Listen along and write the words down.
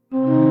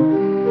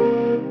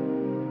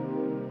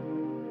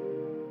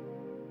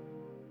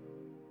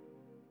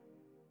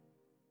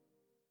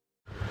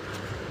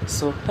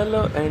So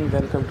hello and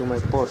welcome to my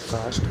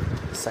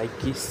podcast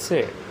psyche से।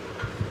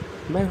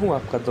 मैं हूं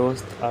आपका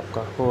दोस्त,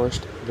 आपका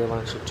होस्ट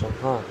देवांशु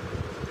चौहान।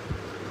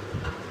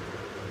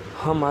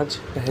 हम आज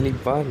पहली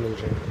बार मिल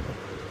रहे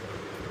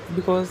हैं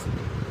बिकॉज़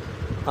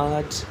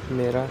आज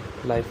मेरा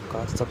लाइफ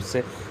का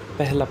सबसे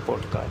पहला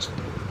पॉडकास्ट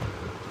है।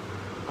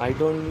 आई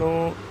डोंट नो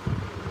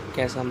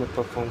कैसा मैं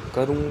परफॉर्म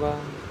करूँगा,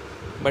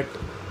 but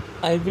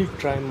I will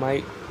try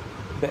my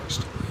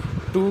best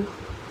to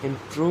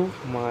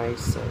improve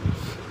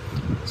myself.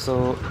 So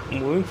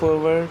moving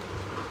forward,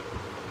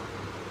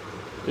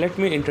 let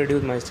me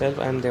introduce myself.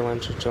 I am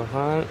Devanshu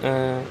Chauhan,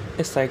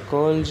 a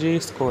psychology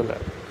scholar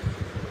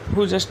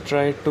who just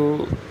try to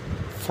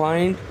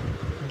find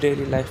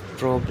daily life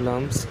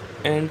problems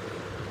and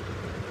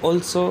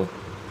also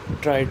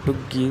try to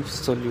give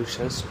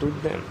solutions to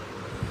them.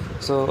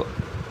 So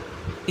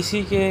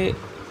इसी के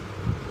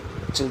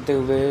चलते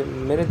हुए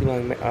मेरे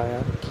दिमाग में आया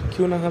कि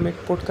क्यों ना हम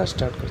एक पॉडकास्ट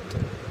स्टार्ट करते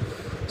हैं।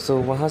 सो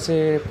वहाँ से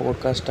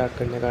पॉडकास्ट स्टार्ट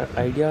करने का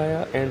आइडिया आया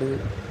and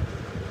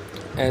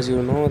as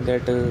you know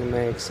that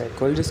मैं एक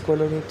साइकोलॉजी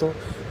स्कॉलर हूँ, तो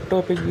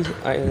टॉपिक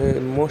भी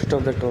मोस्ट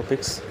ऑफ द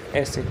टॉपिक्स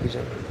ऐसे ही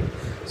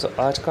जाएंगे। सो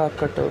आज का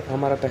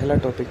हमारा पहला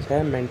टॉपिक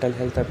है mental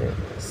health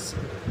awareness.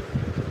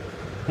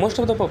 Most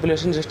of the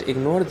population just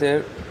ignore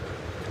their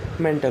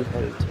mental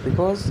health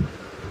because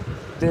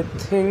they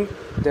think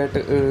that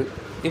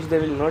if they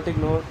will not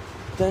ignore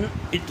then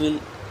it will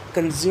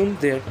consume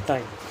their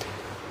time.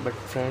 But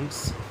friends,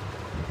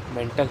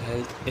 mental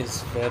health is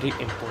very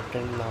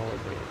important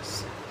nowadays.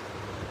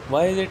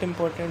 Why is it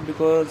important?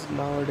 Because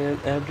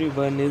nowadays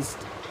everyone is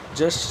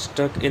just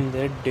stuck in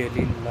their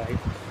daily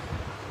life,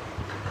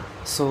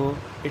 so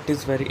it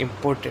is very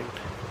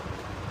important.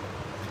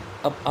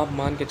 अब आप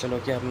मान के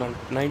चलो कि आप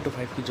 9 to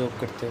 5 की job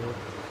करते हो,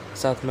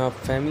 साथ में आप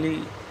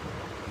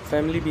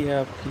फैमिली भी है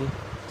आपकी,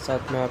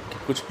 साथ में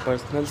आपकी कुछ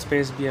पर्सनल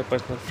स्पेस भी है,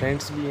 पर्सनल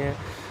फ्रेंड्स भी हैं।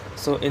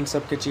 सो इन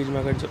सब के चीज़ में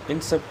इन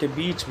सब के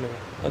बीच में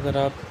अगर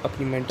आप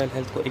अपनी मेंटल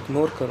हेल्थ को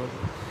इग्नोर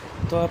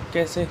करोगे तो आप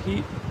कैसे ही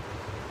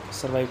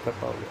सर्वाइव कर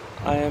पाओगे।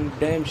 I am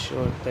damn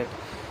sure that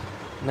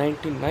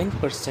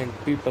 99%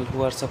 people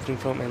who are suffering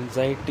from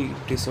anxiety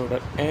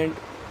disorder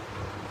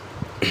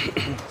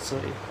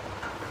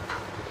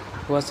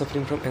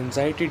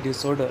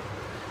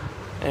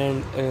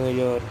and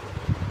your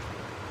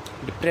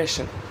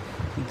depression,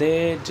 they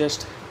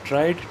just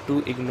tried to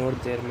ignore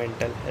their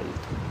mental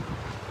health.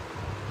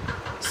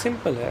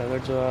 Simple है।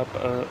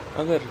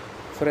 अगर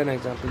फॉर एन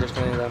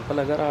एग्जांपल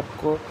अगर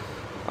आपको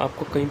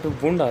कहीं पे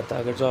वुंड आता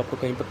है, अगर जो आपको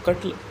कहीं पे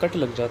कट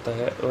लग जाता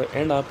है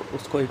एंड आप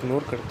उसको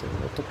इग्नोर करते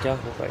हो तो क्या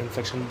होगा?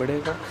 इन्फेक्शन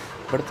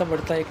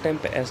बढ़ता एक टाइम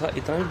पे ऐसा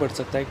इतना भी बढ़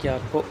सकता है कि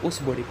आपको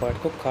उस बॉडी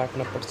पार्ट को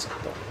काटना पड़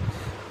सकता है।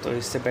 तो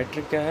इससे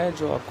बेटर क्या है,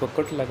 जो आपको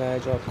कट लगा है,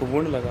 जो आपको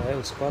वुंड लगा है,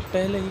 उसको आप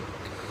पहले ही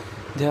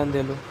ध्यान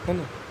दे लो, है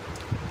ना।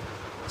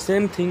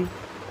 Same thing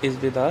is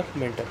with our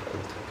mental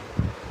health.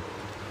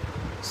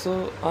 So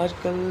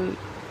आजकल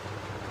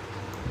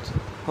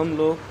हम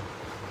लोग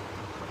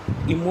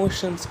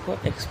इमोशंस को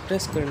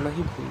एक्सप्रेस करना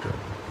ही भूल रहे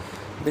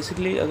हैं।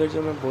 बेसिकली अगर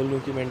जो मैं बोलूँ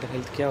कि मेंटल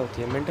हेल्थ क्या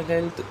होती है, mental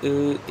health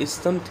is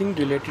something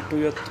related to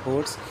your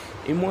thoughts,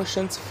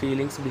 emotions,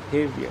 feelings,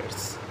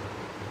 behaviours,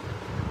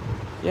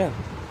 या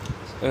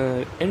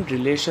and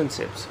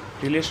relationships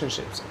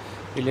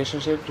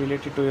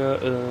related to your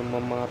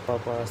mama,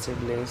 papa,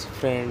 siblings,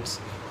 friends,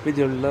 with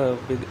your love,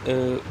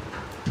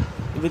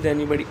 with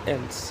anybody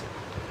else,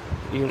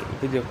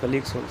 with your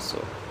colleagues also.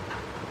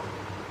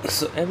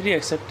 So every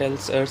aspect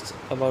tells us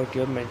about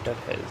your mental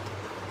health.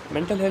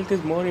 Mental health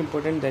is more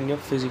important than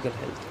your physical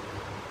health.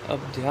 अब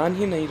ध्यान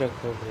ही नहीं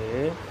रखोगे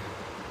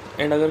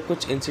and अगर कुछ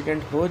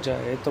incident हो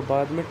जाए तो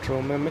बाद में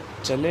ट्रॉमा में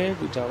चले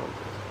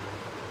जाओगे,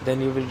 then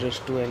you will rush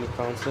to any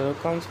counselor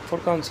for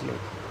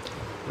counseling.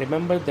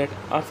 Remember that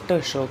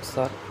aftershocks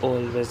are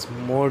always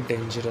more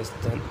dangerous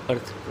than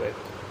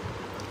earthquake.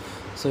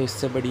 So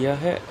इससे बढ़िया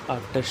है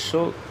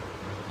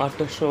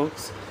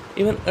आफ्टरशॉक्स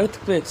इवन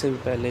अर्थक्वेक से भी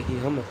पहले ही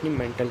हम अपनी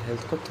मेंटल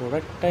हेल्थ को थोड़ा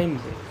टाइम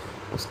दें,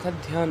 उसका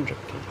ध्यान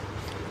रखें।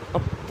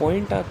 अब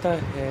पॉइंट आता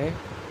है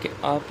कि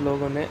आप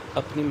लोगों ने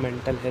अपनी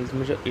मेंटल हेल्थ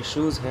में जो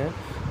इश्यूज़ हैं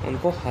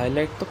उनको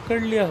हाईलाइट तो कर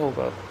लिया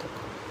होगा अब तक,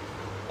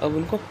 अब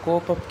उनको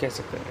कोप अप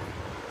कैसे करें?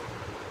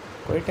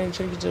 कोई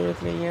टेंशन की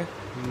ज़रूरत नहीं है।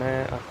 मैं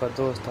आपका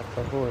दोस्त,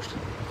 आपका होस्ट,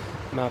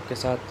 मैं आपके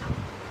साथ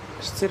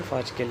सिर्फ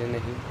आज के लिए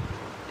नहीं,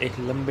 एक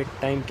लंबे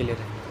टाइम के लिए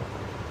रहने वाला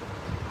हूँ।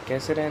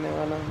 कैसे रहने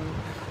वाला हूँ?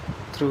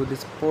 Through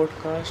this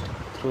podcast,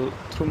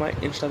 through my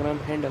Instagram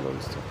handle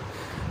also.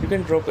 You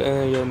can drop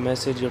your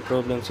message, your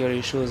problems, your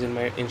issues in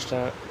my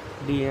Insta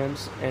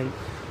DMs, and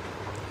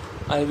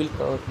I will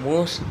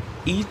cover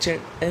each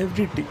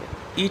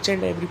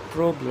and every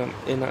problem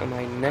in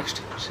my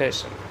next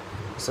session.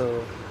 So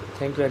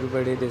thank you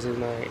everybody. This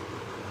is my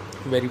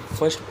very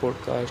first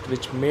podcast,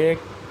 which made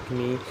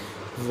me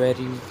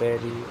very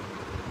very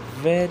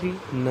very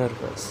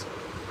nervous.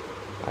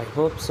 I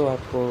hope so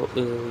आपको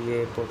ये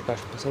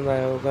podcast पसंद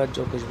आया होगा।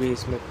 जो कुछ भी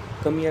इसमें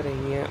कमियां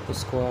रही हैं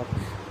उसको आप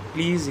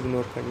प्लीज़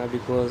इग्नोर करना,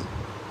 बिकॉज़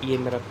ये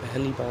मेरा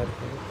पहली बार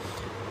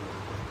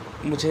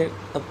है। मुझे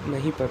अब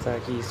नहीं पता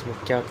कि इसमें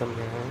क्या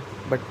कमियां हैं,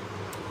 बट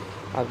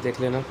आप देख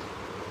लेना,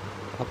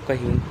 आपका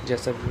ही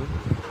जैसा भी।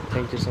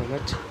 Thank you so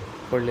much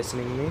for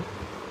listening me.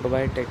 Bye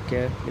bye, take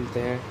care. मिलते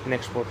हैं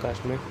नेक्स्ट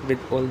पॉडकास्ट में with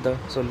all the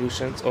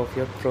solutions of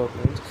your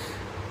problems.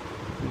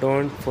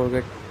 Don't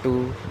forget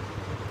to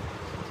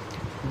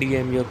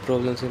DM your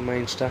problems in my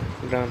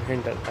Instagram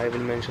handle. I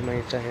will mention my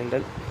Insta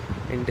handle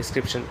in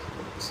description.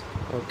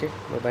 Okay,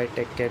 bye bye,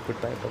 take care,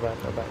 goodbye, bye bye,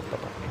 bye bye,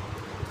 bye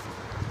bye.